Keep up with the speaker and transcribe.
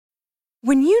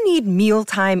When you need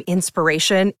mealtime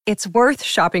inspiration, it's worth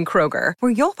shopping Kroger,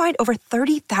 where you'll find over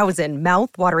 30,000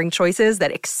 mouth-watering choices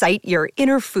that excite your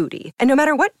inner foodie. And no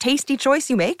matter what tasty choice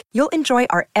you make, you'll enjoy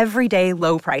our everyday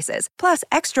low prices, plus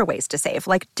extra ways to save,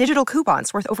 like digital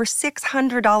coupons worth over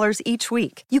 $600 each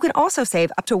week. You can also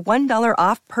save up to $1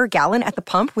 off per gallon at the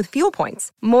pump with fuel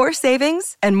points. More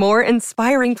savings and more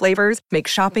inspiring flavors make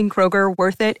shopping Kroger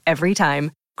worth it every time.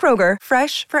 Kroger,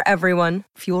 fresh for everyone.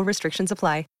 Fuel restrictions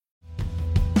apply.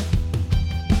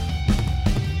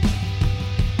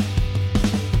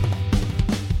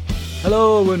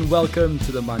 Hello and welcome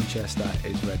to the Manchester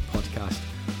is Red podcast.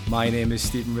 My name is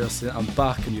Stephen Wilson. I'm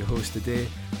back and your host today,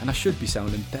 and I should be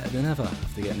sounding better than ever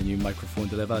after getting a new microphone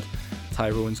delivered.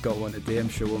 Tyrone's got one today, I'm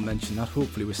sure we'll mention that.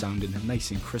 Hopefully we're sounding nice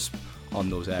and crisp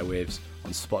on those airwaves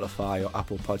on Spotify or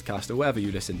Apple Podcast or wherever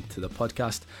you listen to the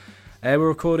podcast. We're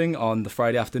recording on the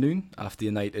Friday afternoon after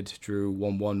United drew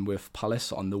 1-1 with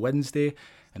Palace on the Wednesday.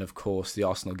 And of course, the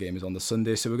Arsenal game is on the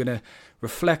Sunday. So we're going to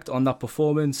reflect on that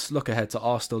performance, look ahead to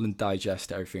Arsenal and digest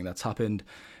everything that's happened.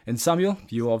 And Samuel,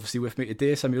 you're obviously with me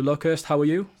today. Samuel Luckhurst, how are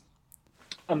you?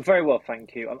 I'm very well,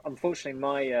 thank you. Unfortunately,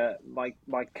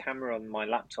 my camera on my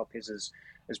laptop is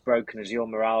as broken as your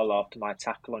morale after my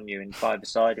tackle on you in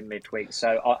five-a-side in midweek.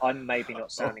 So I'm maybe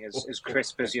not sounding as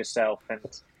crisp as yourself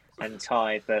and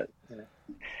Ty, but...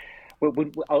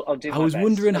 I'll do my I was best,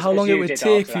 wondering how long it would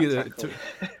take for you to...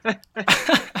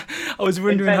 I was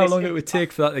wondering how long it would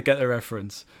take for that to get the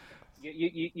reference.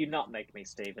 You nutmeg me,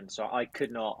 Stephen. So I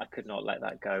could not let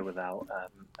that go without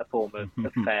a form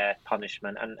of fair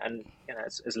punishment. And you know,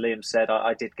 as Liam said,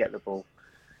 I did get the ball.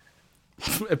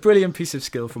 A brilliant piece of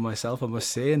skill from myself, I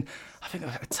must say. And I think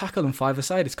a tackle on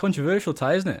five-a-side, it's controversial,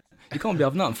 Ty, isn't it? You can't be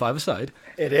having that on five-a-side.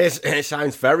 It is. It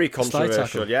sounds very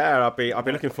controversial. Yeah, I'll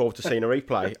be looking forward to seeing a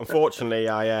replay. Unfortunately,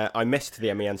 I missed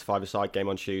the MEN's five-a-side game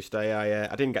on Tuesday.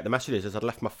 I didn't get the messages as I'd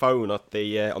left my phone at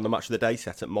the on the match of the day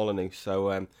set at Molyneux,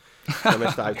 so I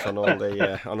missed out on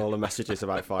all the messages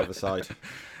about five-a-side.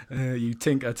 You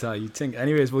tinker, Ty, you tinker.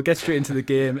 Anyways, we'll get straight into the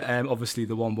game. Obviously,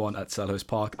 the 1-1 at Selhurst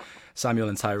Park. Samuel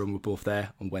and Tyrone were both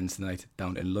there on Wednesday night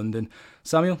down in London.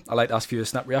 Samuel, I'd like to ask you a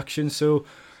snap reaction. So,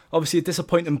 obviously, a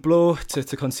disappointing blow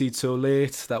to concede so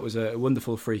late. That was a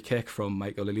wonderful free kick from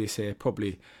Michael Olise.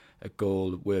 Probably a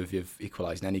goal worthy of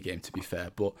equalising any game, to be fair.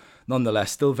 But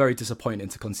nonetheless, still very disappointing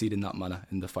to concede in that manner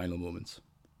in the final moments.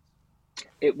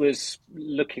 It was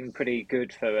looking pretty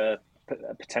good for a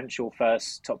potential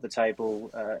first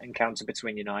top-of-the-table encounter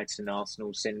between United and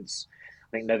Arsenal since,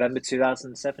 I think, November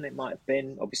 2007 it might have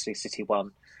been. Obviously, City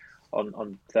won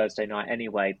on Thursday night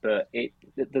anyway, but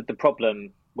the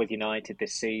problem with United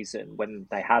this season, when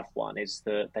they have won, is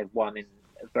that they've won in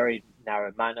a very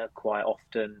narrow manner quite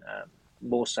often,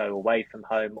 more so away from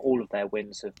home. All of their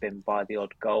wins have been by the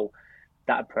odd goal.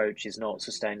 That approach is not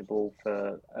sustainable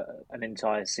for an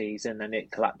entire season, and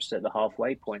it collapsed at the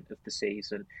halfway point of the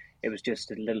season. It was just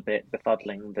a little bit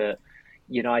befuddling that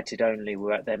United only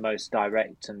were at their most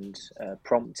direct and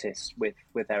promptest with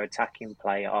their attacking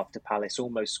play after Palace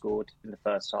almost scored in the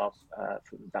first half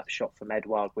from that shot from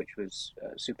Edouard, which was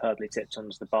superbly tipped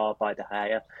onto the bar by De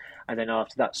Gea. And then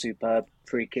after that superb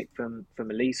free kick from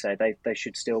Elise, they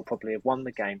should still probably have won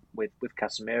the game with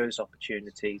Casemiro's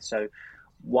opportunity. So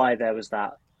why there was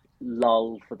that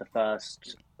lull for the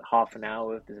first half an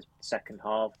hour of the second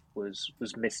half was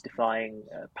mystifying.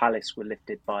 Palace were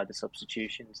lifted by the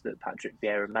substitutions that Patrick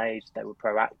Vieira made. They were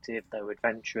proactive, they were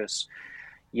adventurous,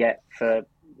 yet for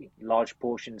large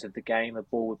portions of the game a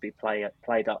ball would be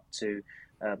played up to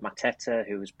Mateta,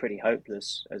 who was pretty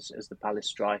hopeless as the Palace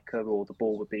striker, or the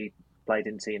ball would be played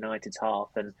into United's half,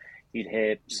 and you'd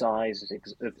hear sighs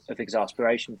of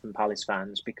exasperation from Palace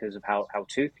fans because of how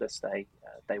toothless they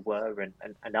were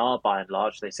and are by and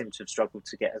large. They seem to have struggled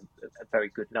to get a very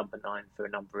good number 9 for a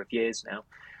number of years now.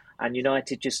 And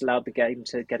United just allowed the game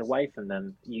to get away from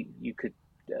them. You could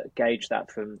gauge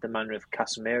that from the manner of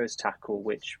Casemiro's tackle,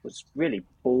 which was really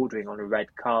bordering on a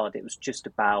red card. It was just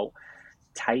about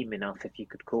tame enough, if you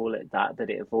could call it that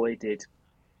it avoided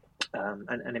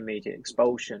an immediate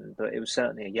expulsion, but it was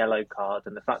certainly a yellow card.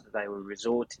 And the fact that they were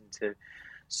resorting to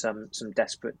some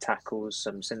desperate tackles,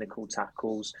 some cynical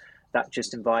tackles, that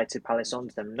just invited Palace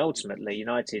onto them. And ultimately,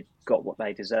 United got what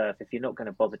they deserve. If you're not going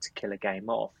to bother to kill a game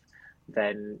off,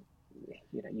 then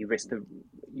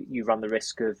you run the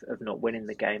risk of not winning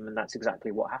the game, and that's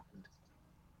exactly what happened.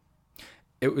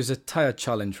 It was a tired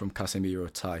challenge from Casemiro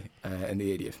in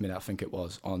the 80th minute, I think it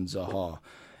was, on Zaha.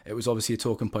 It was obviously a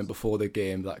talking point before the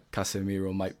game that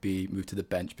Casemiro might be moved to the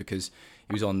bench because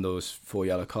he was on those 4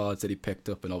 yellow cards that he picked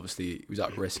up, and obviously he was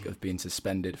at risk of being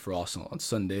suspended for Arsenal on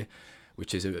Sunday.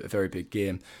 which is a very big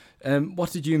game.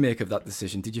 What did you make of that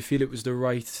decision? Did you feel it was the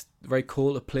right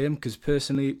call to play him? Because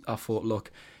personally, I thought,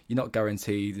 look, you're not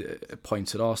guaranteed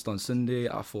points at Arsenal on Sunday.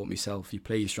 I thought myself, you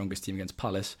play your strongest team against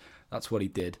Palace. That's what he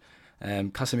did.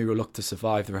 Casemiro looked to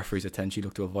survive the referee's attention. He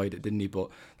looked to avoid it, didn't he? But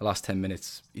the last 10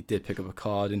 minutes, he did pick up a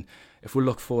card. And if we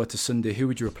look forward to Sunday, who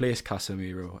would you replace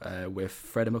Casemiro with?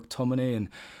 Fred and McTominay? And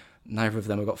neither of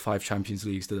them have got 5 Champions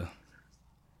Leagues, do they?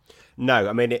 No,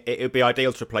 I mean, it would be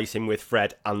ideal to replace him with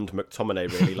Fred and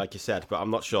McTominay, really, like you said. But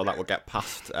I'm not sure that will get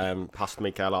past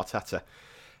Mikel Arteta.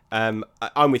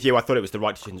 I'm with you. I thought it was the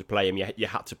right decision to play him. You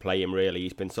had to play him, really.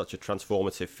 He's been such a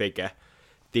transformative figure.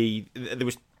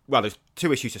 There's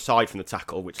 2 issues aside from the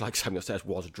tackle, which, like Samuel says,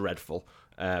 was dreadful,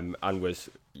 and was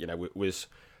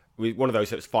one of those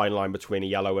that was fine line between a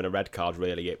yellow and a red card.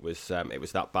 Really, it was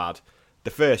that bad.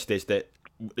 The first is that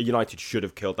United should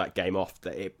have killed that game off.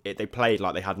 They played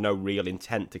like they had no real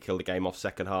intent to kill the game off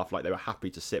second half. Like they were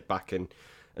happy to sit back and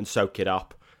soak it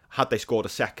up. Had they scored a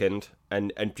second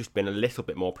and just been a little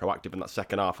bit more proactive in that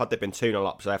second half, had they been 2-0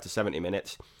 up, say after 70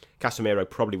 minutes, Casemiro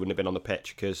probably wouldn't have been on the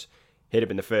pitch because he'd have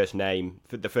been the first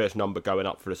number going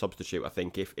up for a substitute, I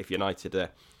think, if United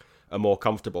are more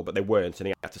comfortable. But they weren't, and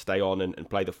he had to stay on and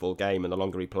play the full game. And the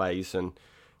longer he plays, and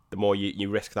the more you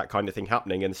risk that kind of thing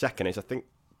happening. And the second is, I think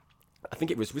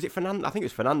it was Fernandes? I think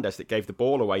it was Fernandes that gave the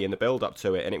ball away in the build up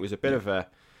to it, and it was a bit of a,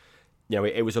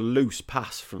 it was a loose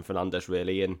pass from Fernandes,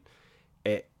 really, and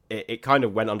it kind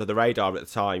of went under the radar at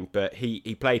the time. But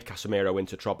he played Casemiro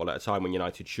into trouble at a time when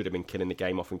United should have been killing the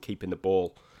game off and keeping the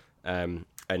ball. And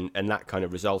that kind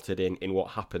of resulted in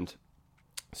what happened.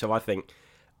 So I think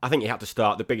you have to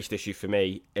start. The biggest issue for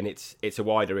me, and it's a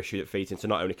wider issue that feeds into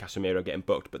not only Casemiro getting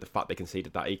booked, but the fact they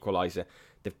conceded that equaliser.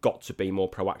 They've got to be more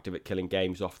proactive at killing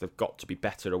games off. They've got to be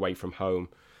better away from home.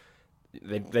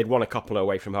 They'd won a couple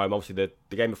away from home. Obviously,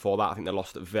 the game before that, I think they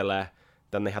lost at Villa.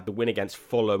 Then they had the win against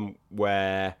Fulham,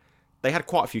 where they had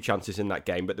quite a few chances in that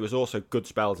game, but there was also good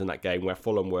spells in that game where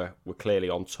Fulham were clearly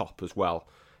on top as well.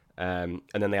 And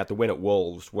then they had the win at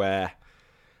Wolves, where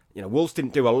Wolves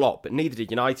didn't do a lot, but neither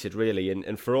did United, really.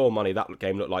 And for all money, that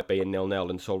game looked like being 0-0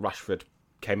 until Rashford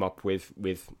came up with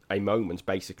a moment,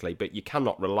 basically. But you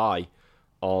cannot rely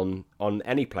on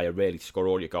any player, really, to score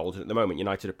all your goals. And at the moment,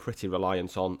 United are pretty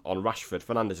reliant on Rashford.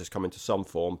 Fernandes has come into some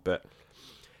form, but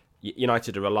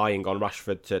United are relying on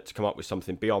Rashford to come up with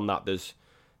something. Beyond that, there's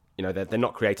they're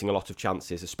not creating a lot of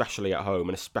chances, especially at home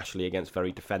and especially against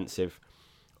very defensive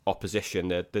opposition.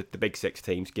 The big 6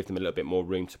 teams give them a little bit more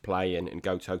room to play and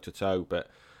go toe-to-toe, but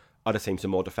other teams are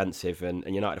more defensive, and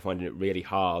United are finding it really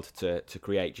hard to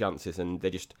create chances, and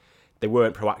they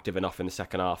weren't proactive enough in the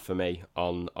second half for me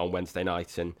on Wednesday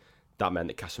night, and that meant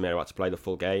that Casemiro had to play the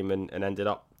full game and ended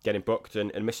up getting booked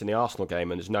and missing the Arsenal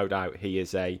game. And there's no doubt he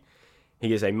is a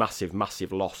massive,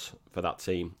 massive loss for that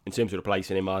team. In terms of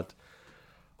replacing him,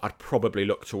 I'd probably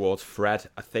look towards Fred,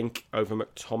 I think, over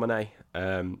McTominay.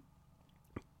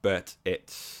 But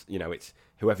it's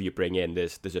whoever you bring in,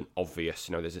 there's an obvious,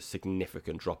 there's a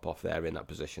significant drop off there in that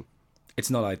position.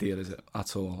 It's not ideal, is it,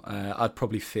 at all? I'd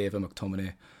probably favour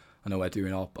McTominay. I know we're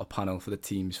doing our panel for the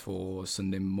teams for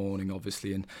Sunday morning,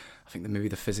 obviously, and I think that maybe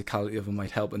the physicality of him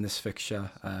might help in this fixture.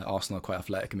 Arsenal are quite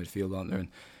athletic in midfield, aren't they? And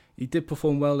he did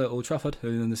perform well at Old Trafford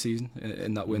earlier in the season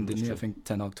in that win, didn't he? I think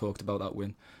Ten Hag talked about that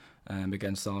win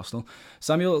against Arsenal.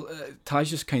 Samuel, Ty's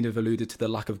just kind of alluded to the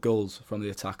lack of goals from the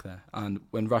attack there, and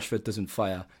when Rashford doesn't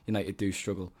fire, United do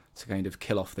struggle to kind of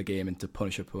kill off the game and to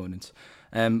punish opponents.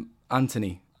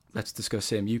 Antony, let's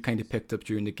discuss him. You kind of picked up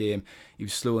during the game. He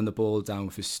was slowing the ball down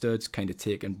with his studs, kind of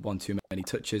taking one too many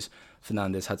touches.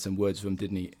 Fernandes had some words with him,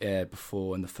 didn't he,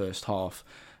 before in the first half.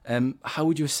 How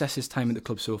would you assess his time at the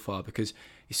club so far? Because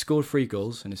he scored 3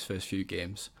 goals in his first few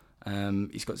games.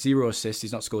 He's got 0 assists.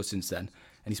 He's not scored since then.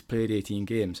 And he's played 18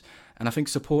 games. And I think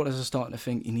supporters are starting to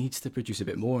think he needs to produce a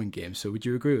bit more in games. So would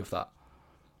you agree with that?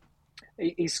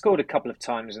 He's scored a couple of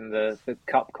times in the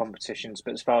cup competitions,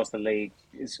 but as far as the league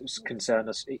is concerned,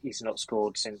 he's not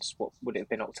scored since, what would it have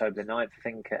been, October the 9th, I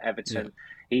think, at Everton.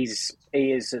 Yeah.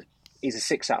 He is a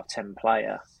 6 out of 10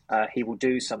 player. He will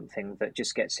do something that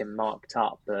just gets him marked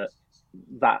up, but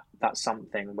that's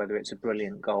something, whether it's a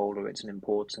brilliant goal or it's an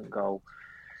important goal,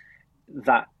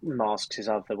 that masks his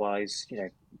otherwise,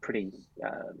 pretty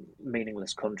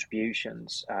meaningless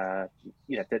contributions. There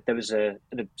was an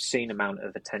obscene amount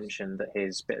of attention that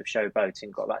his bit of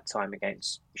showboating got that time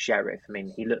against Sheriff. I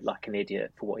mean, he looked like an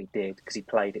idiot for what he did because he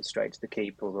played it straight to the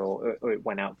keeper or it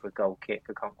went out for a goal kick.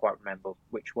 I can't quite remember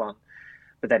which one.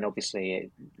 But then obviously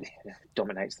it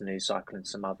dominates the news cycle and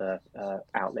some other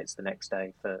outlets the next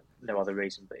day for no other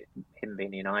reason but him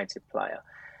being a United player.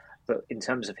 But in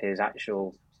terms of his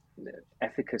actual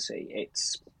efficacy,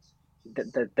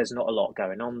 there's not a lot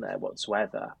going on there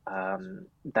whatsoever.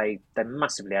 They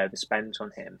massively overspent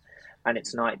on him, and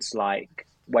it's nights like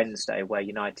Wednesday where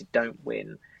United don't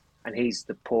win, and he's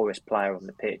the poorest player on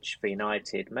the pitch for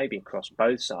United, maybe across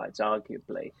both sides,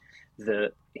 arguably,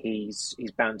 that he's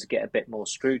bound to get a bit more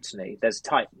scrutiny. There's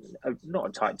not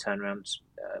a tight turnaround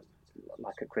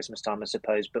like at Christmas time, I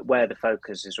suppose, but where the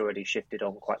focus is already shifted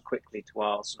on quite quickly to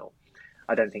Arsenal,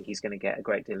 I don't think he's going to get a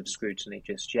great deal of scrutiny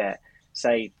just yet.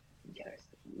 Say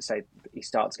he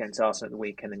starts against Arsenal at the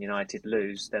weekend and United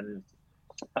lose, then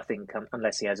I think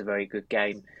unless he has a very good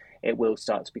game, it will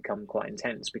start to become quite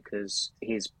intense, because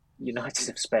United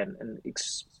have spent, and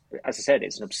as I said,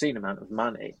 it's an obscene amount of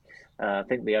money. I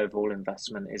think the overall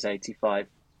investment is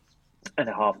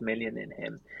 85.5 million in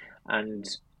him, and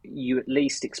you at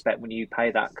least expect when you pay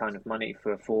that kind of money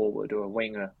for a forward or a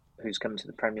winger who's come to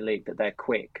the Premier League that they're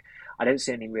quick. I don't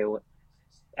see any real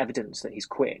evidence that he's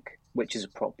quick, which is a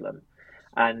problem.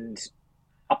 And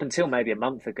up until maybe a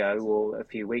month ago or a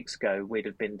few weeks ago, we'd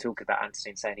have been talking about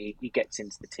Antony and saying he gets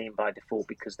into the team by default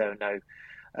because there are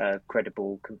no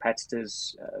credible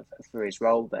competitors for his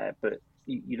role there. But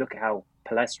you look at how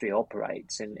Pellistri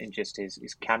operates in just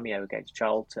his cameo against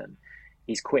Charlton.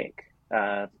 He's quick.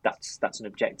 That's an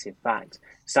objective fact.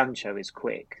 Sancho is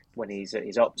quick when he's at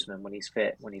his optimum, when he's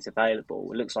fit, when he's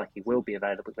available. It looks like he will be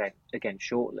available again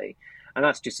shortly. And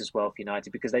that's just as well for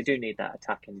United, because they do need that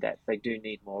attacking depth. They do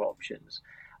need more options.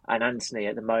 And Antony,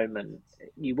 at the moment,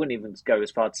 you wouldn't even go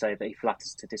as far to say that he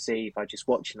flatters to deceive. I just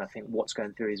watch him, I think what's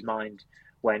going through his mind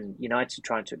when United are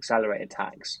trying to accelerate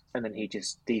attacks and then he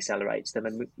just decelerates them.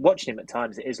 And watching him at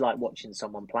times, it is like watching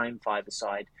someone playing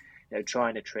five-a-side,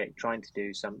 trying a trick, trying to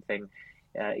do something.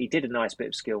 He did a nice bit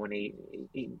of skill when he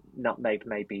nutmegged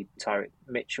maybe Tyrick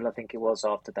Mitchell, I think it was,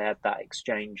 after they had that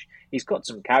exchange. He's got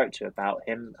some character about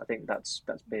him. I think that's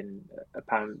been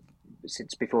apparent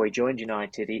since before he joined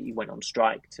United. He went on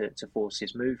strike to force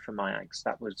his move from Ajax.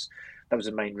 That was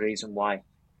the main reason why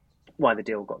the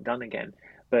deal got done again.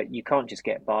 But you can't just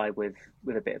get by with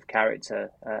a bit of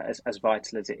character, as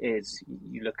vital as it is.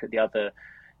 You look at the other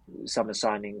summer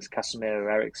signings,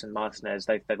 Casemiro, Eriksen, Martinez,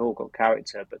 they've all got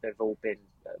character, but they've all been,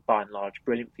 by and large,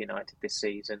 brilliant for United this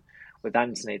season. With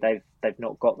Antony, they've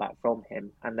not got that from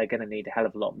him, and they're going to need a hell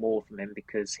of a lot more from him,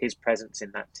 because his presence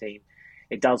in that team,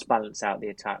 it does balance out the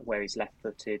attack where he's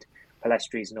left-footed.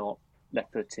 Pellestri's not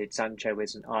left-footed. Sancho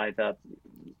isn't either.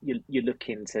 You look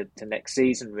into next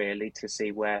season, really, to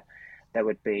see where there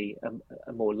would be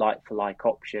a more like-for-like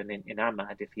option in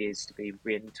Ahmad if he is to be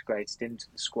reintegrated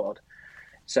into the squad.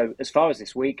 So as far as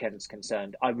this weekend's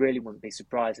concerned, I really wouldn't be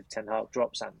surprised if Ten Hag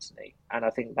drops Antony. And I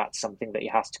think that's something that he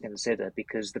has to consider,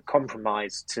 because the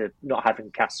compromise to not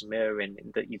having Casemiro in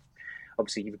that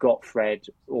you've got Fred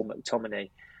or McTominay,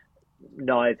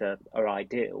 neither are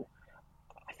ideal.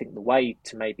 I think the way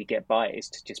to maybe get by it is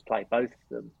to just play both of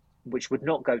them, which would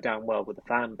not go down well with the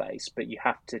fan base, but you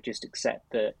have to just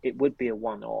accept that it would be a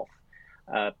one-off.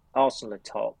 Arsenal are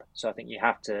top, so I think you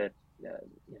have to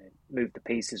move the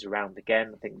pieces around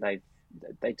again. I think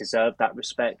they deserve that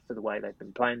respect for the way they've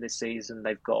been playing this season.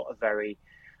 They've got a very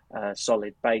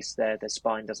solid base there. Their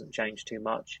spine doesn't change too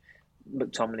much.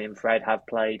 McTominay and Fred have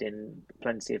played in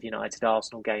plenty of United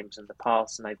Arsenal games in the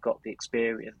past, and they've ed the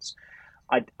experience.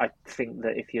 I think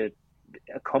that if you're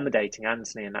accommodating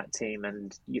Antony in that team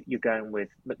and you're going with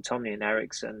McTominay and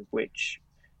Eriksen,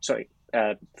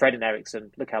 Fred and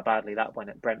Eriksen, look how badly that went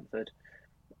at Brentford.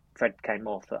 Fred came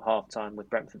off at half-time with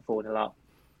Brentford 4-0 up.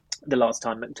 The last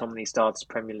time McTominay started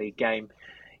a Premier League game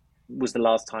was the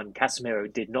last time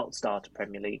Casemiro did not start a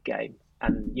Premier League game,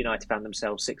 and United found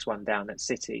themselves 6-1 down at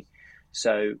City.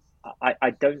 So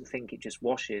I don't think it just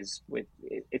washes with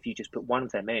if you just put one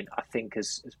of them in. I think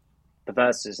as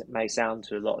perverse as it may sound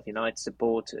to a lot of United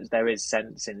supporters, there is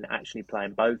sense in actually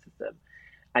playing both of them.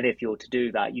 And if you're to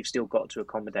do that, you've still got to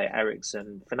accommodate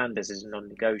Eriksen. Fernandes is a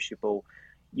non-negotiable.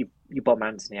 You bomb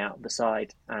Antony out of the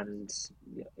side, and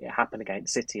it happened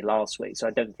against City last week. So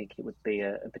I don't think it would be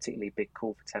a particularly big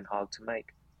call for Ten Hag to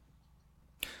make.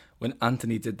 When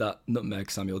Antony did that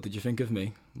nutmeg, Samuel, did you think of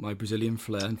me? My Brazilian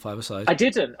flair and five-a-side? I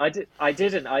didn't. I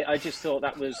just thought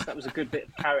that was a good bit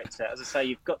of character. As I say,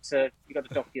 you've got to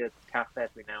dock your cap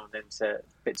every now and then to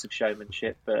bits of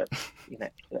showmanship. But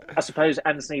I suppose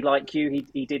Antony, like you,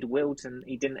 he did wilt and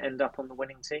he didn't end up on the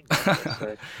winning team.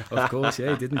 So. Of course,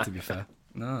 yeah, he didn't. To be fair.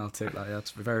 No, I'll take that. Yeah,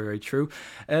 that's very, very true.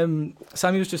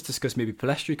 Samuel's just discussed maybe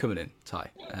Pellistri coming in,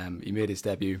 Ty. He made his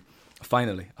debut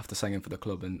finally after signing for the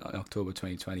club in October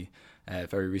 2020,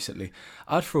 very recently.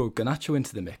 I'd throw Garnacho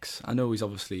into the mix. I know he's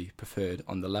obviously preferred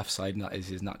on the left side, and that is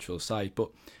his natural side, but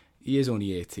he is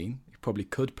only 18. He probably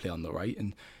could play on the right.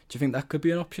 And do you think that could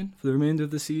be an option for the remainder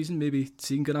of the season? Maybe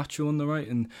seeing Garnacho on the right.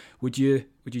 And would you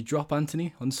drop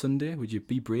Antony on Sunday? Would you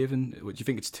be brave? And do you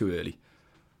think it's too early?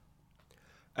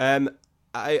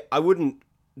 I wouldn't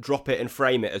drop it and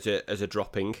frame it as a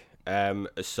dropping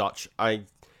as such.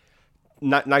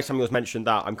 Nice Samuel's mentioned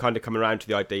that. I'm kind of coming around to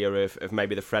the idea of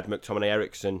maybe the Fred McTominay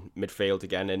Eriksson midfield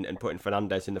again and putting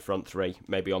Fernandes in the front three,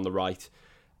 maybe on the right.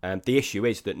 The issue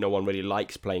is that no one really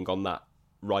likes playing on that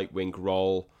right wing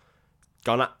role.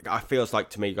 I feels like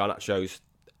to me Garnacho's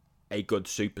a good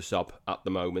super sub at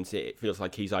the moment. It feels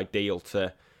like he's ideal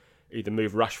to either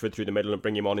move Rashford through the middle and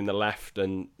bring him on in the left.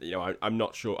 And I'm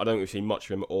not sure. I don't think we've seen much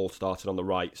of him at all started on the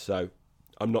right, so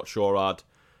I'm not sure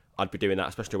I'd be doing that,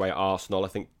 especially away at Arsenal. I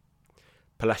think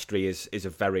Pellistri is a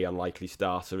very unlikely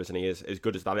starter, isn't he? As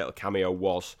good as that little cameo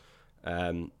was,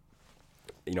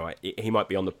 he might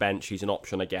be on the bench. He's an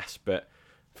option, I guess, but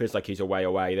feels like he's a way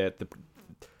away.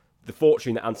 The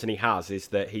fortune that Antony has is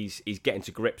that he's getting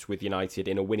to grips with United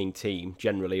in a winning team,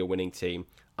 generally a winning team,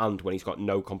 and when he's got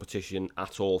no competition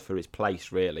at all for his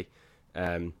place, really.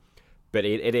 But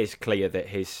it is clear that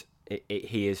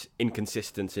he is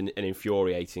inconsistent and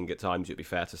infuriating at times, it would be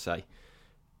fair to say.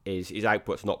 His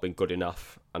output's not been good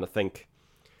enough, and I think,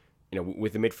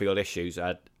 with the midfield issues,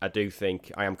 I do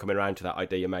think I am coming around to that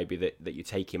idea maybe that you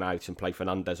take him out and play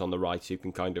Fernandes on the right, who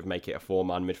can kind of make it a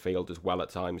four-man midfield as well at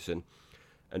times and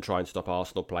try and stop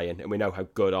Arsenal playing. And we know how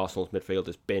good Arsenal's midfield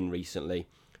has been recently.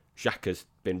 Xhaka's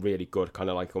been really good, kind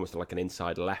of like almost like an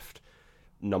inside left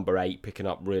number 8, picking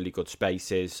up really good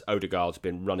spaces. Odegaard's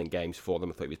been running games for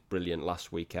them. I thought he was brilliant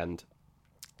last weekend.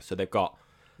 So they've got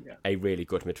a really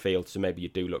good midfield, so maybe you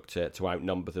do look to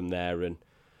outnumber them there and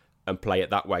play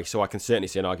it that way. So I can certainly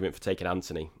see an argument for taking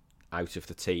Antony out of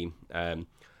the team.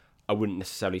 I wouldn't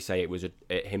necessarily say it was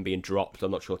him being dropped.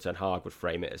 I'm not sure Ten Hag would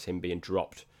frame it as him being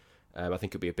dropped. I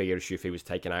think it would be a bigger issue if he was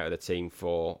taken out of the team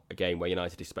for a game where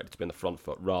United expected to be on the front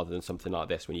foot, rather than something like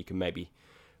this when you can maybe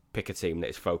pick a team that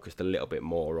is focused a little bit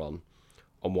more on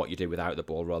what you do without the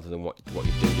ball rather than what you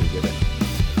do with it.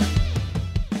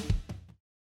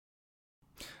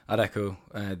 I'd echo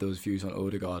those views on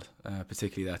Odegaard,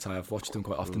 particularly that I've watched him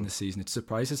quite often this season. It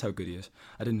surprises how good he is.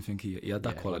 I didn't think he had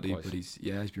that quality, but he's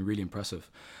been really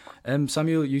impressive.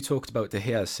 Samuel, you talked about De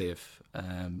Gea's save. I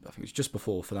think it was just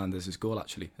before Fernandes' goal,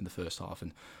 actually, in the first half,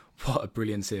 and what a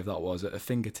brilliant save that was. A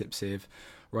fingertip save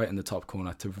right in the top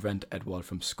corner to prevent Edouard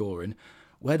from scoring.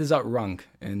 Where does that rank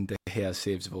in De Gea's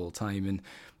saves of all time? And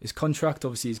his contract,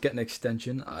 obviously, he's getting an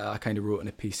extension. I kind of wrote in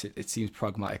a piece, it seems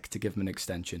pragmatic to give him an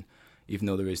extension, even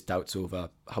though there is doubts over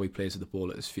how he plays with the ball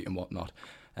at his feet and whatnot.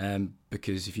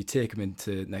 Because if you take him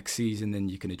into next season, then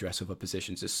you can address other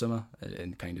positions this summer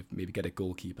and kind of maybe get a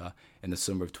goalkeeper in the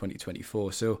summer of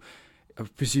 2024. So I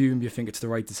presume you think it's the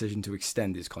right decision to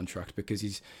extend his contract, because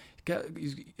he's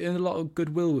earned a lot of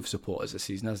goodwill with supporters this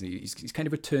season, hasn't he? He's kind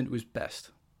of returned to his best.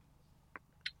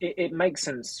 It makes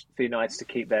sense for United to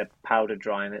keep their powder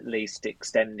dry and at least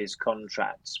extend his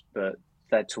contracts, but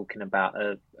they're talking about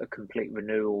a complete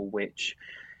renewal, which,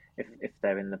 if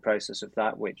they're in the process of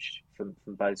that, which from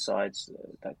both sides,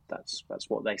 that's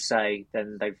what they say,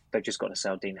 then they've just got to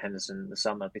sell Dean Henderson in the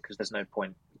summer, because there's no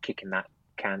point kicking that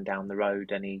can down the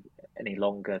road any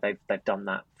longer. They've done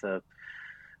that for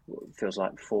feels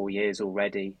like 4 years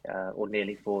already, or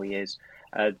nearly 4 years.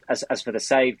 As for the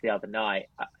save the other night,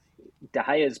 De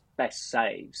Gea's best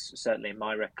saves, certainly in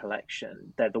my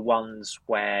recollection, they're the ones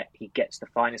where he gets the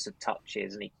finest of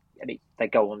touches and they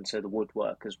go on to the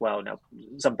woodwork as well. Now,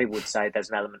 some people would say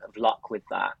there's an element of luck with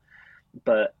that,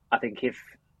 but I think if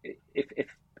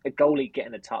a goalie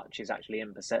getting a touch is actually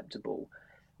imperceptible,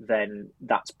 then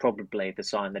that's probably the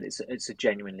sign that it's a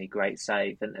genuinely great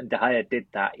save. And De Gea did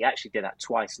that. He actually did that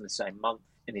twice in the same month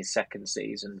in his second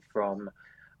season.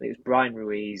 It was Brian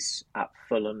Ruiz at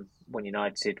Fulham when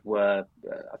United were,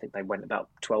 I think they went about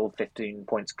 12, 15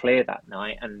 points clear that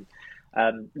night. And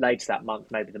later that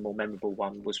month, maybe the more memorable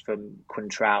one was from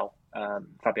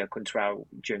Fabio Quintrao,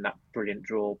 during that brilliant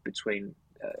draw between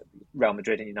Real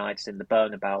Madrid and United in the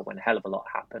Bernabeu, when a hell of a lot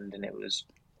happened, and it was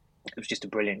just a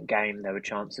brilliant game. There were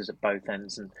chances at both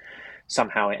ends, and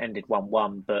somehow it ended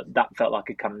 1-1. But that felt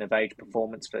like a coming-of-age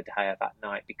performance for De Gea that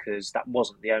night, because that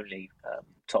wasn't the only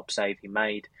top save he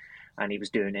made, and he was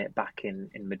doing it back in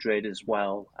Madrid as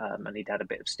well, and he'd had a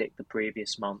bit of stick the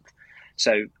previous month.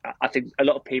 So I think a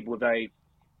lot of people were very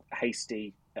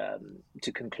hasty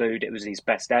to conclude it was his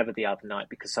best ever the other night,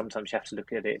 because sometimes you have to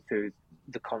look at it through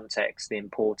the context, the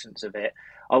importance of it.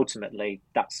 Ultimately,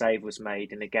 that save was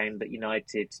made in a game that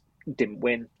United didn't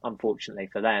win, unfortunately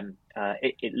for them.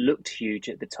 It looked huge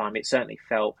at the time. It certainly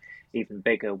felt even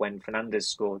bigger when Fernandes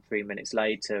scored 3 minutes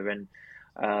later. And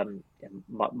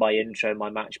My intro, my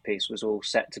match piece was all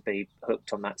set to be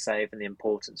hooked on that save and the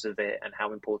importance of it and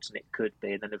how important it could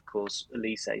be. And then, of course,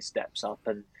 Elise steps up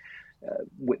and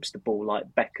whips the ball like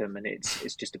Beckham, and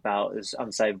it's just about as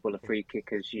unsavable a free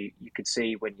kick as you could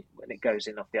see when it goes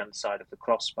in off the underside of the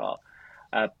crossbar.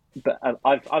 But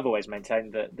I've always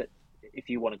maintained that if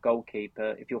you want a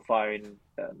goalkeeper, if you're firing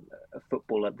a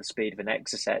football at the speed of an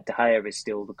Exocet, De Gea is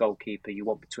still the goalkeeper you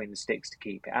want between the sticks to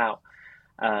keep it out.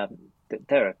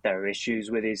 There are issues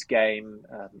with his game.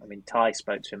 I mean, Ty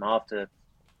spoke to him after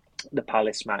the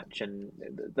Palace match, and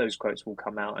those quotes will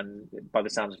come out, and by the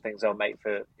sounds of things, they'll make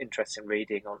for interesting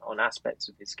reading on aspects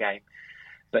of his game.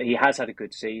 But he has had a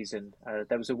good season.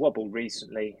 There was a wobble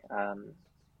recently.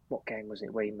 What game was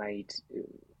it where he made...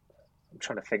 I'm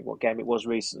trying to think what game it was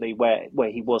recently where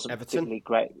he wasn't particularly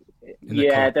great.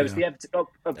 There was the Everton.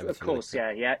 Of course,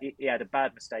 yeah. He had a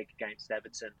bad mistake against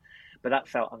Everton, but that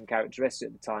felt uncharacteristic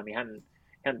at the time. He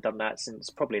hadn't done that since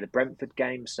probably the Brentford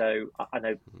game. So I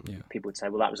know people would say,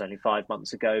 well, that was only 5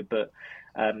 months ago, but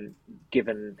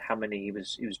given how many he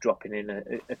was dropping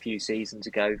in a few seasons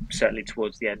ago, certainly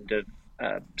towards the end of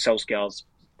Solskjaer's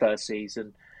first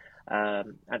season,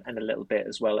 and a little bit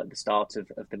as well at the start of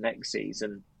the next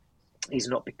season. He's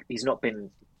not been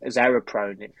as error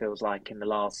prone, it feels like, in the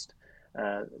last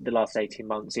 18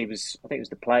 months. I think it was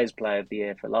the Players' Player of the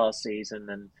Year for last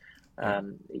season,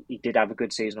 and he did have a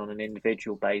good season on an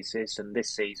individual basis, and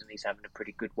this season he's having a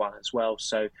pretty good one as well.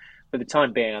 So for the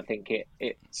time being, I think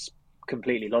it's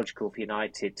completely logical for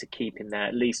United to keep him there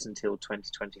at least until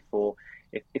 2024.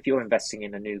 If you're investing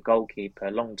in a new goalkeeper,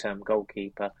 a long-term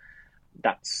goalkeeper,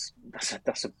 that's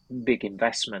a big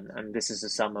investment, and this is a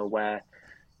summer where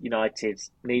United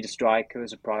need a striker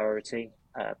as a priority.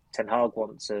 Ten Hag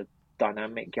wants a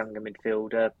dynamic younger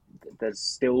midfielder. There's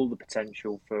still the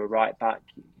potential for a right back.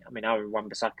 I mean, Aaron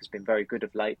Wan-Bissaka's been very good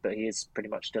of late, but he is pretty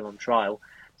much still on trial.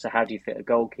 So how do you fit a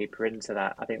goalkeeper into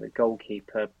that? I think the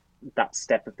goalkeeper, that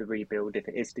step of the rebuild, if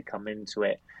it is to come into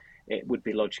it, it would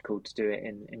be logical to do it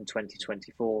in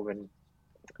 2024. And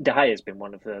De Gea has been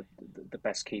one of the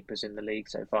best keepers in the league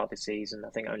so far this season.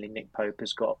 I think only Nick Pope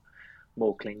has got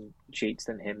more clean sheets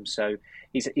than him, so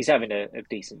he's having a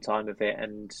decent time of it.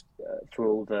 And for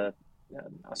all the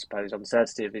I suppose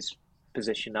uncertainty of his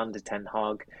position under Ten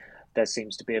Hag, there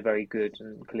seems to be a very good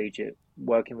and collegiate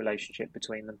working relationship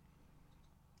between them.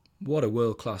 What a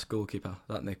world-class goalkeeper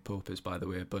that Nick Pope is, by the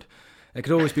way. But it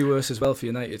could always be worse as well for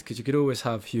United, because you could always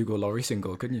have Hugo Lloris in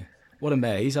goal, couldn't you? What a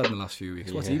mare he's had in the last few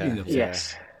weeks. What's he been up to?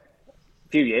 Yes.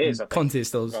 Few years, I think. Conte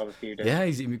still,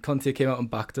 Conte came out and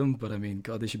backed him, but I mean,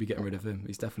 God, they should be getting rid of him.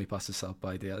 He's definitely passed the sell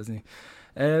by date, hasn't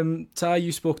he? Ty,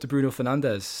 you spoke to Bruno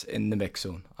Fernandes in the mix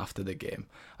zone after the game.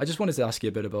 I just wanted to ask you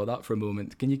a bit about that for a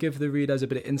moment. Can you give the readers a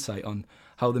bit of insight on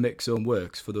how the mix zone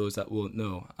works for those that won't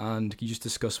know? And can you just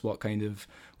discuss what kind of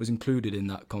was included in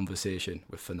that conversation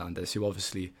with Fernandes, who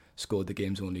obviously scored the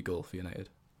game's only goal for United?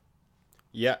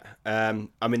 Yeah, I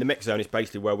mean, the mix zone is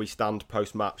basically where we stand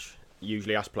post-match,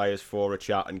 usually ask players for a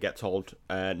chat and get told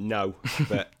no,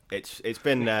 but it's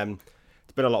been a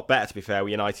lot better, to be fair,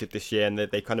 with United this year, and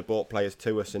they kind of brought players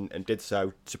to us and did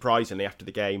so surprisingly after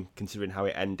the game, considering how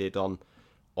it ended on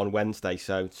Wednesday.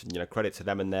 So credit to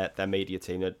them and their media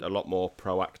team. They're a lot more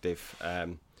proactive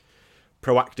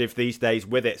these days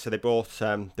with it. So they brought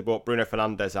Bruno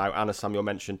Fernandes out, and as Samuel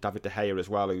mentioned, David De Gea as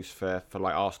well, who's for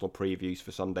like Arsenal previews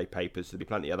for Sunday papers. There'll be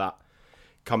plenty of that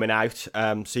coming out.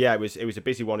 So yeah, it was a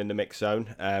busy one in the mix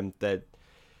zone.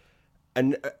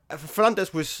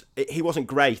 Fernandes wasn't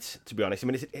great, to be honest. I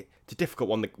mean, it's a difficult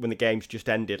one when the game's just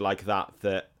ended like that.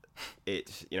 That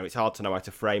it's hard to know how to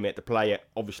frame it. The player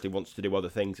obviously wants to do other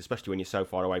things, especially when you're so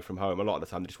far away from home. A lot of the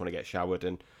time, they just want to get showered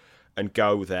and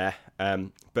go there.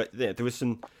 But there was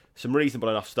some reasonable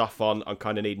enough stuff on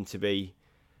kind of needing to be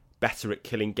better at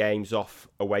killing games off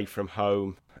away from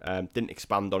home. Didn't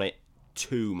expand on it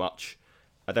too much.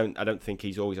 I don't think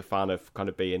he's always a fan of kind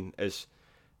of being, as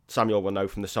Samuel will know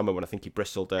from the summer when I think he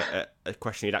bristled at a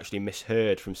question he'd actually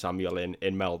misheard from Samuel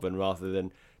in Melbourne, rather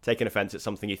than taking offence at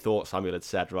something he thought Samuel had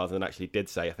said rather than actually did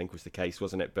say, I think was the case,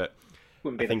 wasn't it? But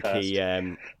I think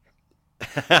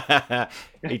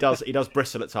he does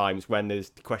bristle at times when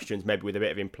there's questions maybe with a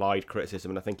bit of implied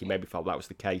criticism, and I think he maybe felt that was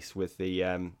the case with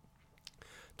the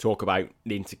talk about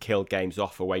needing to kill games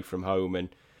off away from home and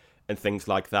things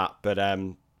like that. But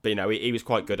he was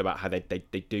quite good about how they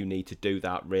do need to do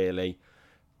that, really.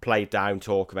 Played down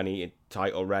talk of any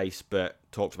title race, but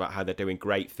talked about how they're doing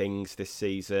great things this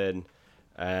season.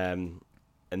 And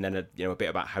then a bit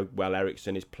about how well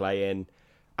Eriksen is playing.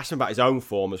 Asked him about his own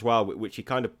form as well, which he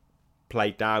kind of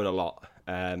played down a lot.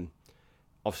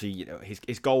 Obviously,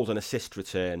 his goals and assist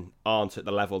return aren't at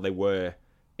the level they were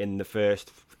in the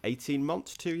first 18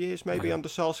 months, 2 years maybe under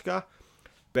Solskjaer.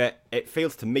 But it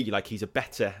feels to me like he's a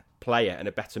better player and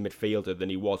a better midfielder than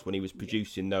he was when he was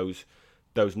producing those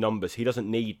numbers. He doesn't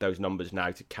need those numbers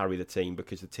now to carry the team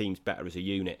because the team's better as a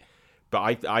unit.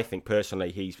 But I think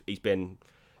personally he's been,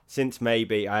 since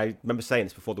maybe, I remember saying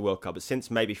this before the World Cup, but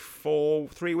since maybe 4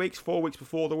 weeks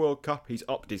before the World Cup, he's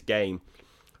upped his game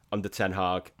under Ten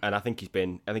Hag, and I think he's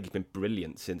been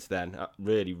brilliant since then.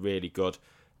 Really, really good.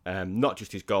 Not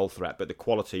just his goal threat, but the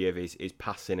quality of his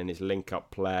passing and his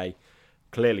link-up play.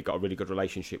 Clearly got a really good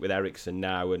relationship with Eriksen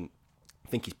now, and I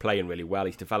think he's playing really well.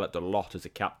 He's developed a lot as a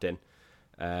captain.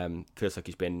 Feels like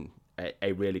he's been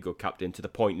a really good captain, to the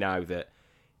point now that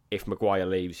if Maguire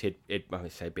leaves, he'd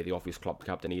be the obvious club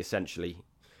captain. He's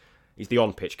the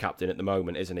on-pitch captain at the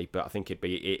moment, isn't he? But I think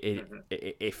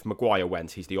if Maguire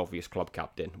went, he's the obvious club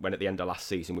captain. When at the end of last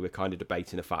season, we were kind of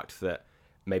debating the fact that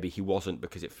maybe he wasn't,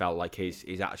 because it felt like his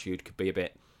attitude could be a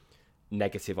bit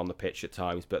negative on the pitch at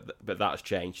times. But that has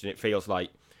changed, and it feels like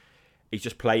he's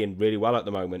just playing really well at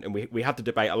the moment. And we had the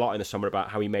debate a lot in the summer about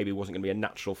how he maybe wasn't going to be a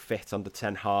natural fit under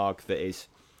Ten Hag, that is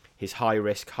his high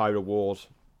risk, high reward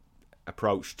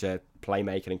approach to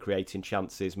playmaking and creating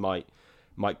chances might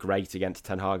grate against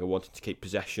Ten Hag, wanting to keep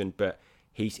possession. But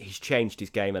he's changed his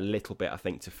game a little bit, I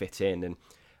think, to fit in. And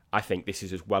I think this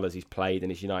is as well as he's played in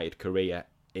his United career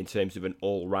in terms of an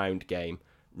all-round game,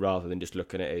 rather than just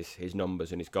looking at his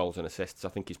numbers and his goals and assists. I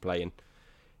think he's playing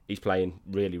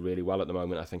really, really well at the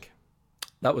moment, I think.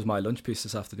 That was my lunch piece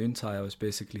this afternoon, Ty. I was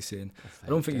basically saying, I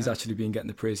don't think he's actually been getting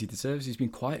the praise he deserves. He's been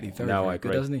quietly very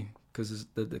good, hasn't he? Because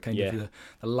the kind of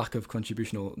the lack of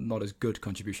contribution, or not as good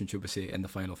contribution, should we say, in the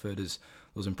final third, is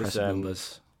those impressive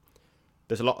numbers.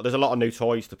 There's a lot of new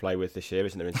toys to play with this year,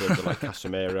 isn't there, in terms of like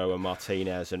Casemiro and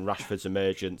Martinez and Rashford's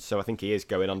emergence. So I think he is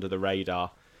going under the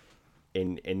radar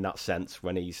in that sense,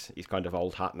 when he's kind of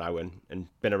old hat now and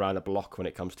been around the block when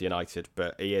it comes to United.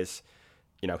 But he is,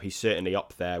 he's certainly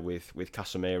up there with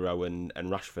Casemiro and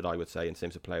Rashford, I would say, in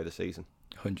terms of player of the season.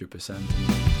 100%.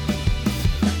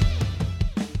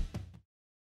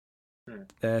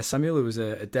 Samuel, it was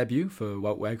a debut for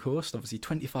Wout Weghorst. Obviously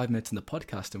 25 minutes in the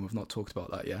podcast and we've not talked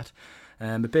about that yet.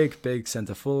 A big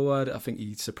centre forward. I think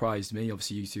he surprised me.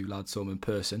 Obviously you two lads saw him in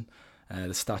person.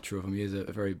 The stature of him, he is a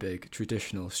very big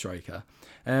traditional striker.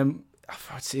 I'd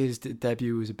say his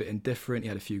debut was a bit indifferent. He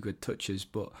had a few good touches,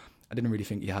 but I didn't really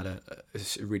think he had a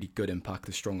really good impact,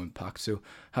 a strong impact. So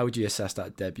how would you assess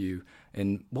that debut,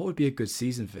 and what would be a good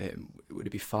season for him? Would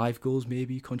it be 5 goals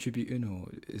maybe contributing, or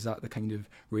is that the kind of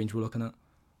range we're looking at?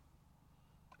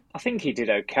 I think he did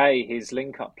okay. His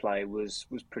link-up play was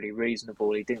pretty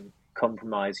reasonable. He didn't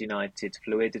compromise United's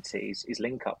fluidity. His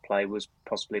link-up play was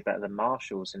possibly better than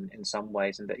Martial's in some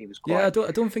ways, and that he was quite... Yeah,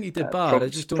 I don't think he did bad. I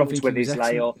just don't think with he was his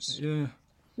layoffs. Yeah.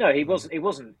 No, he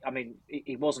wasn't. I mean,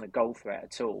 he wasn't a goal threat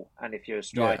at all. And if you're a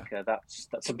striker, that's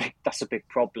a big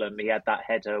problem. He had that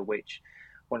header which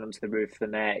went onto the roof of the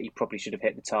net. He probably should have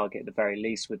hit the target at the very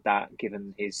least with that,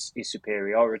 given his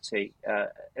superiority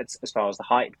as far as the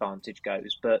height advantage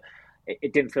goes. But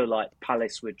it didn't feel like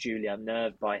Palace were duly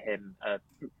unnerved by him.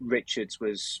 Richards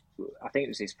was, I think it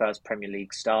was his first Premier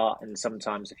League start, and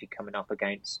sometimes if you're coming up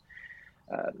against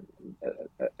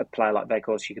a player like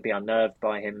Weghorst, you could be unnerved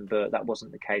by him, but that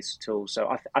wasn't the case at all. So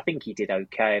I think he did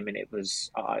okay. I mean,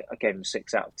 I gave him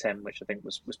 6 out of 10, which I think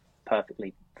was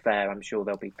perfectly fair. I'm sure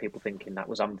there'll be people thinking that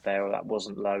was unfair or that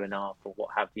wasn't low enough or what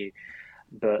have you,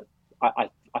 but I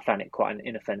found it quite an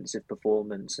inoffensive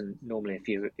performance. And normally,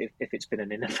 if it's been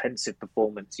an inoffensive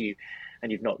performance,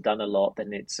 and you've not done a lot,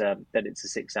 then it's a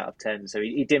 6 out of 10. So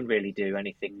he didn't really do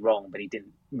anything wrong, but he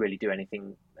didn't really do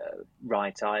anything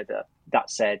right either. That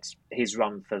said, his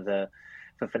run for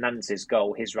Fernandez's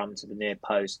goal, his run to the near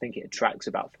post, I think it attracts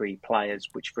about 3 players,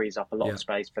 which frees up a lot of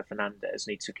space for Fernandez,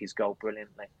 and he took his goal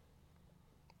brilliantly.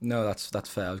 No, that's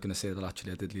fair. I was going to say that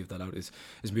actually I did leave that out. His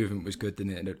movement was good,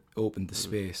 didn't it? And it opened the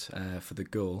space for the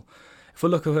goal. If we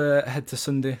look ahead to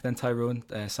Sunday, then Tyrone,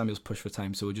 Samuel's pushed for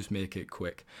time, so we'll just make it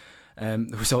quick.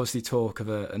 There was obviously talk of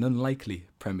an unlikely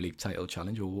Premier League title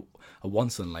challenge, or a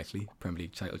once unlikely Premier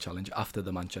League title challenge after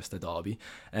the Manchester derby.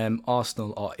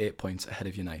 Arsenal are 8 points ahead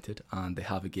of United, and they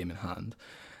have a game in hand.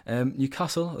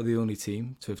 Newcastle are the only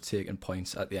team to have taken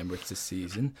points at the Emirates this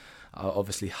season. I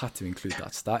obviously had to include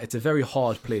that stat. It's a very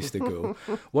hard place to go.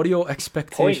 What are your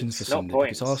expectations for Sunday?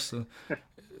 Points. Because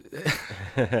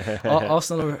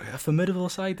Arsenal are a formidable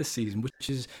side this season, which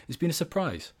has been a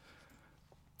surprise.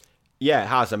 Yeah, it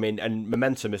has. I mean, and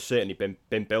momentum has certainly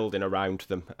been building around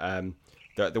them.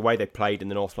 The way they played in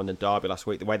the North London derby last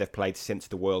week, the way they've played since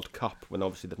the World Cup, when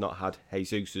obviously they've not had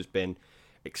Jesus, has been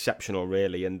exceptional,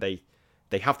 really. And they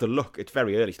they have the look. It's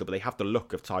very early still, but they have the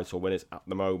look of title winners at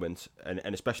the moment, and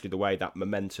especially the way that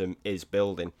momentum is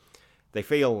building. They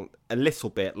feel a little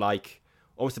bit like,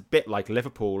 almost a bit like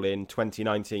Liverpool in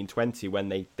 2019-20 when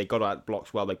they got out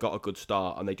blocks well, they got a good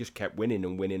start, and they just kept winning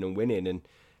and winning and winning, and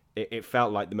it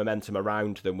felt like the momentum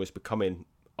around them was becoming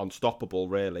unstoppable,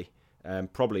 really.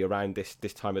 Probably around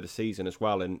this time of the season as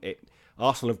well, and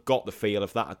Arsenal have got the feel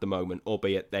of that at the moment,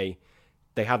 albeit they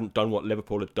hadn't done what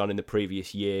Liverpool had done in the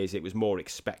previous years. It was more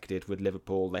expected with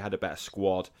Liverpool. They had a better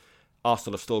squad.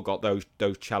 Arsenal have still got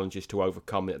those challenges to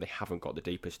overcome. That they haven't got the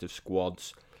deepest of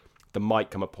squads. There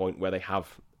might come a point where they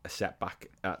have a setback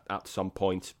at some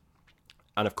point.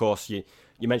 And of course, you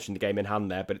mentioned the game in hand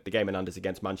there, but the game in hand is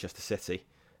against Manchester City.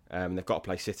 They've got to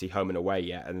play City home and away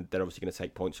yet, and they're obviously going to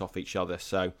take points off each other.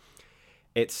 So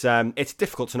it's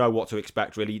difficult to know what to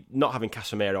expect, really. Not having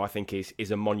Casemiro, I think,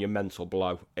 is a monumental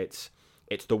blow. It's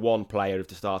the one player of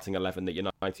the starting 11 that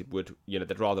United would,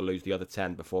 they'd rather lose the other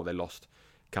 10 before they lost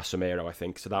Casemiro, I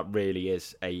think. So that really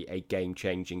is a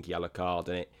game-changing yellow card.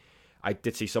 And I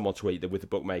did see someone tweet that with the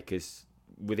bookmakers,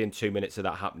 within 2 minutes of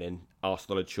that happening,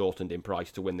 Arsenal had shortened in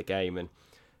price to win the game. And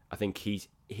I think he's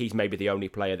maybe the only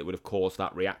player that would have caused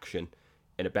that reaction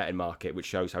in a betting market, which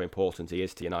shows how important he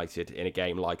is to United in a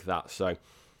game like that. So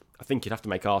I think you'd have to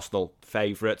make Arsenal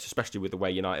favourites, especially with the way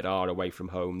United are away from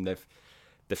home. They've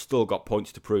still got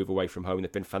points to prove away from home.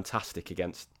 They've been fantastic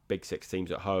against Big Six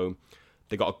teams at home.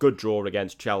 They got a good draw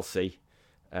against Chelsea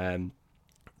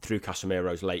through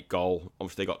Casemiro's late goal.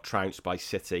 Obviously, they got trounced by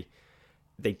City.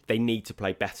 They need to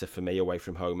play better for me away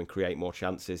from home and create more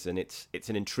chances. And it's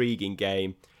an intriguing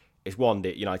game. It's one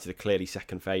that United are clearly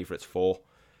second favourites for.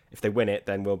 If they win it,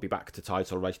 then we'll be back to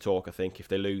title race talk, I think. If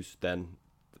they lose, then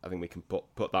I think we can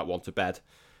put that one to bed.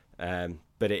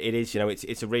 But it is,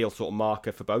 it's a real sort of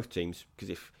marker for both teams,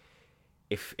 because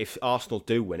if Arsenal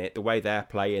do win it, the way they're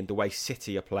playing, the way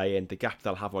City are playing, the gap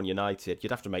they'll have on United,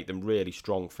 you'd have to make them really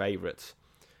strong favourites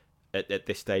at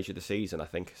this stage of the season, I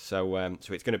think. So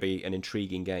it's going to be an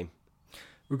intriguing game.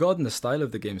 Regarding the style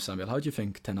of the game, Samuel, how do you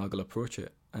think Ten Hag will approach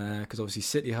it? Because obviously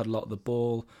City had a lot of the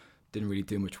ball, didn't really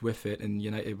do much with it, and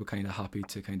United were kind of happy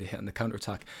to kind of hit on the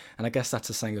counter-attack. And I guess that's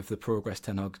a sign of the progress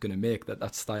Ten Hag's going to make,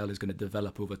 that style is going to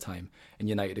develop over time, and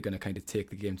United are going to kind of take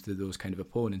the game to those kind of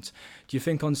opponents. Do you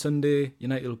think on Sunday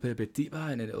United will play a bit deeper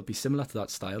and it'll be similar to that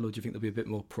style, or do you think they'll be a bit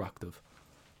more proactive?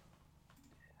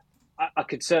 I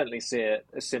could certainly see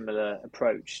a similar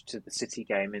approach to the City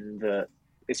game, in that,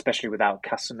 especially without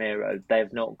Casemiro,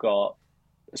 they've not got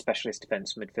a specialist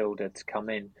defensive midfielder to come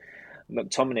in.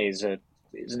 McTominay is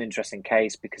an interesting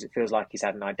case, because it feels like he's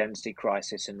had an identity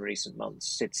crisis in recent months.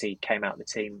 City came out of the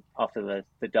team after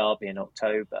the derby in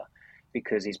October,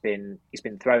 because he's been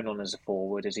thrown on as a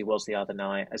forward, as he was the other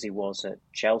night, as he was at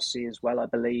Chelsea as well. I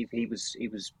believe he was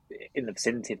in the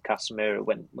vicinity of Casemiro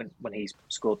when he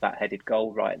scored that headed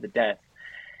goal right at the death.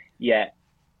 Yet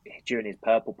during his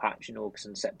purple patch in August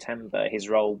and September, his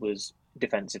role was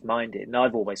defensive minded, and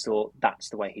I've always thought that's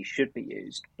the way he should be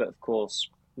used. But of course,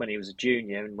 when he was a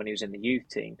junior and when he was in the youth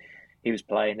team, he was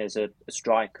playing as a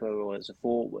striker or as a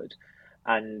forward.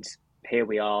 And here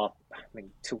we are,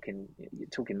 talking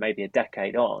maybe a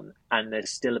decade on, and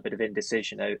there's still a bit of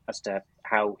indecision as to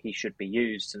how he should be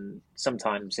used. And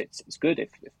sometimes it's good if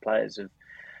players have,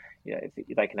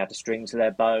 if they can add a string to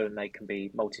their bow and they can be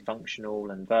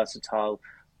multifunctional and versatile,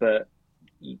 but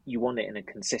you want it in a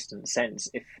consistent sense.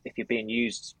 If you're being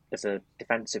used as a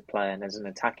defensive player and as an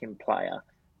attacking player,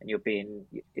 and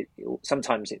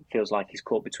sometimes it feels like he's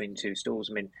caught between two stools.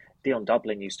 I mean, Dion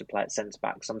Dublin used to play at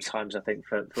centre-back sometimes, I think,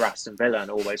 for Aston Villa, and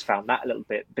always found that a little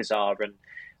bit bizarre. And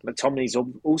McTominay's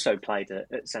also played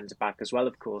at centre-back as well,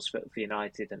 of course, for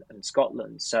United and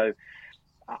Scotland. So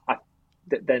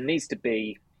there needs to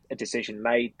be a decision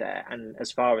made there. And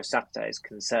as far as Saturday is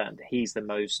concerned, he's the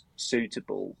most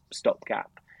suitable stopgap.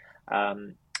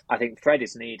 I think Fred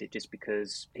is needed just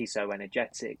because he's so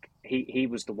energetic. He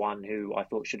was the one who I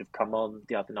thought should have come on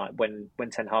the other night when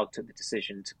Ten Hag took the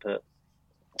decision to put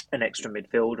an extra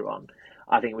midfielder on.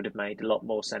 I think it would have made a lot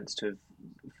more sense to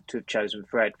have chosen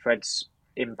Fred. Fred's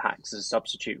impacts as a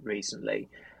substitute recently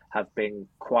have been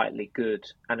quietly good,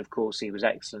 and of course he was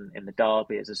excellent in the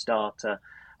derby as a starter.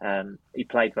 He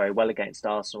played very well against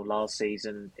Arsenal last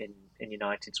season in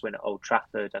United's win at Old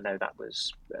Trafford. I know that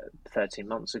was 13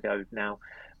 months ago now,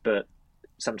 but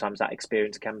sometimes that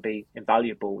experience can be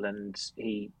invaluable, and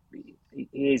he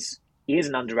is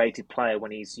an underrated player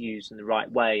when he's used in the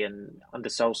right way. And under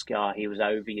Solskjaer, he was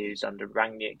overused. Under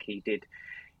Rangnick, he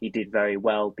did very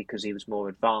well because he was more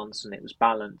advanced and it was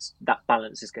balanced. That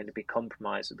balance is going to be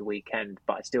compromised at the weekend,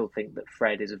 but I still think that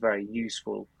Fred is a very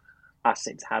useful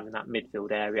asset to have in that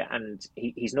midfield area, and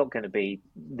he's not going to be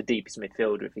the deepest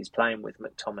midfielder if he's playing with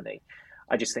McTominay.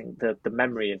 I just think the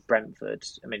memory of Brentford,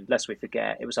 I mean, lest we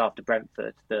forget, it was after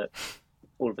Brentford that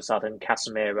all of a sudden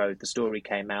Casemiro, the story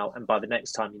came out, and by the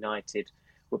next time United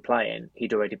were playing,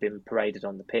 he'd already been paraded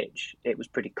on the pitch. It was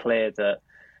pretty clear that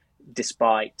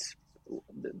despite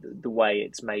the way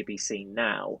it's maybe seen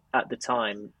now, at the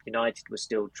time United were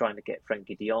still trying to get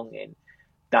Frenkie de Jong in.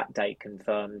 That day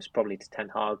confirmed probably to Ten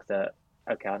Hag that,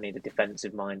 okay, I need a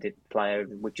defensive-minded player,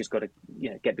 and we've just got to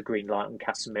get the green light on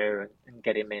Casemiro and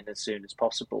get him in as soon as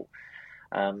possible.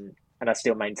 And I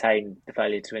still maintain the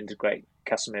failure to integrate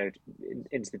Casemiro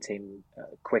into the team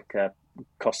quicker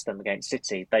cost them against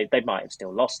City. They might have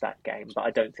still lost that game, but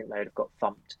I don't think they would have got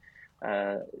thumped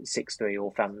 6-3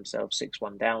 or found themselves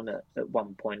 6-1 down at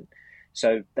one point.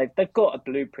 So they've got a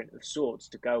blueprint of sorts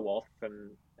to go off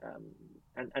from.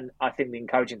 And I think the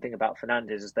encouraging thing about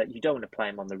Fernandes is that you don't want to play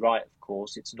him on the right. Of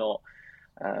course, it's not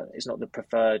the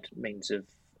preferred means of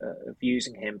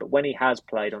using him. But when he has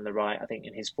played on the right, I think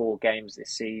in his 4 games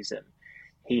this season,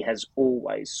 he has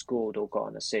always scored or got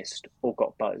an assist or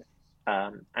got both.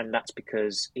 And that's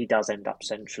because he does end up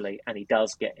centrally and he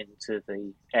does get into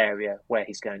the area where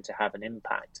he's going to have an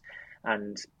impact.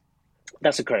 And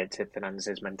that's a credit to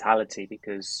Fernandes' mentality,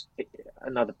 because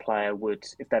another player would,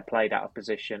 if they're played out of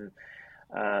position,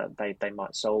 they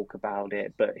might sulk about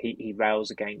it, but he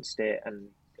rails against it, and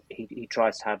he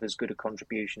tries to have as good a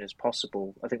contribution as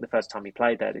possible. I think the first time he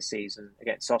played there this season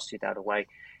against Sociedad away,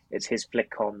 it's his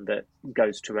flick on that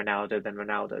goes to Ronaldo, then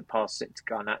Ronaldo passes it to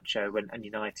Garnacho, and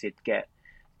United get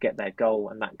their goal,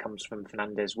 and that comes from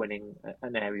Fernandes winning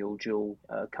an aerial duel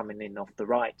coming in off the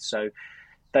right. So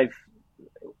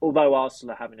although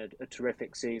Arsenal are having a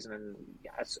terrific season, and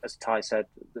as Ty said,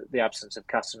 the absence of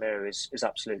Casemiro is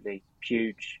absolutely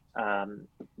huge.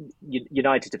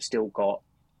 United have still got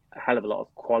a hell of a lot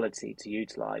of quality to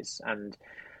utilise, and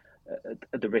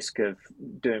at the risk of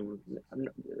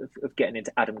getting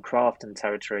into Adam Crafton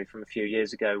territory from a few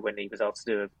years ago, when he was asked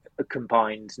to do a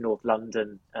combined North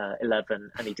London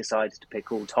 11 and he decided to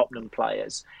pick all Tottenham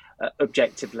players.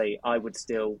 Objectively, I would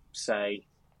still say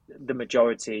the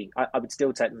majority. I would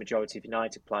still take the majority of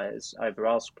United players over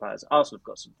Arsenal players. Arsenal have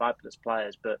got some fabulous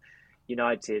players, but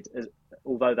United,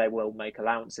 although they will make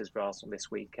allowances for Arsenal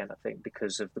this weekend, I think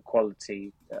because of the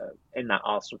quality in that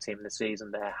Arsenal team this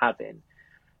season they're having,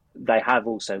 they have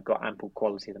also got ample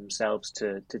quality themselves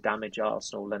to damage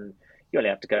Arsenal. And you only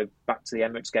have to go back to the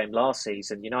Emirates game last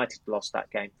season. United lost that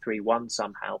game 3-1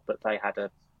 somehow, but they had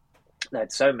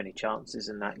so many chances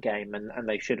in that game, and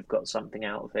they should have got something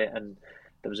out of it. And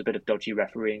there was a bit of dodgy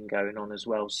refereeing going on as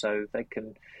well, so they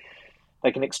can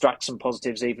extract some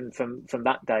positives even from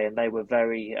that day. And they were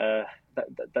very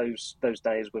those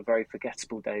days were very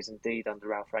forgettable days indeed under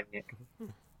Ralph Rangnick.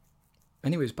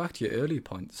 Anyways, back to your earlier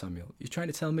point, Samuel. You're trying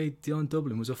to tell me Dion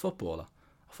Dublin was a footballer?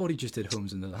 I thought he just did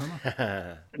Homes in the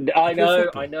Hammer. I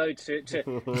know.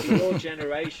 To your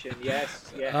generation,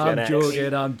 yes. I'm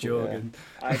joking.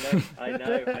 I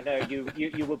know.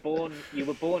 You were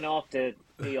born after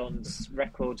Dion's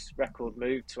record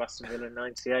move to Aston Villa in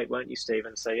 '98, weren't you,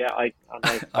 Stephen? So yeah, I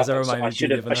know. As a reminder, I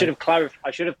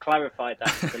should have clarified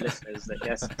that to the listeners that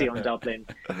yes, Dion Dublin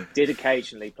did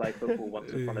occasionally play football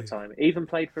once upon a time. Even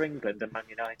played for England and Man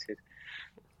United.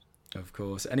 Of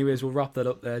course. Anyways, we'll wrap that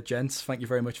up there, gents. Thank you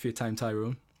very much for your time,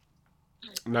 Tyrone.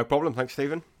 No problem. Thanks,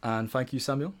 Stephen. And thank you,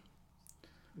 Samuel.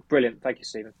 Brilliant. Thank you,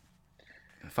 Stephen.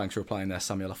 Thanks for replying there,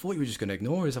 Samuel. I thought you were just going to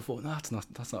ignore us. I thought, no,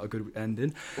 that's not a good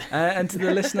ending. And to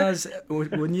the listeners,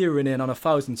 we're nearing in on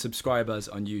 1,000 subscribers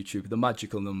on YouTube, the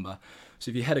magical number.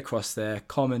 So if you head across there,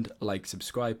 comment, like,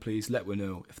 subscribe, please. Let me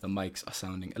know if the mics are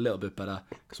sounding a little bit better,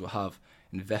 because we'll have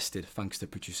invested thanks to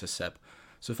producer Seb.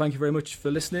 So thank you very much for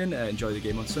listening. Enjoy the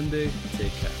game on Sunday.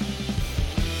 Take care.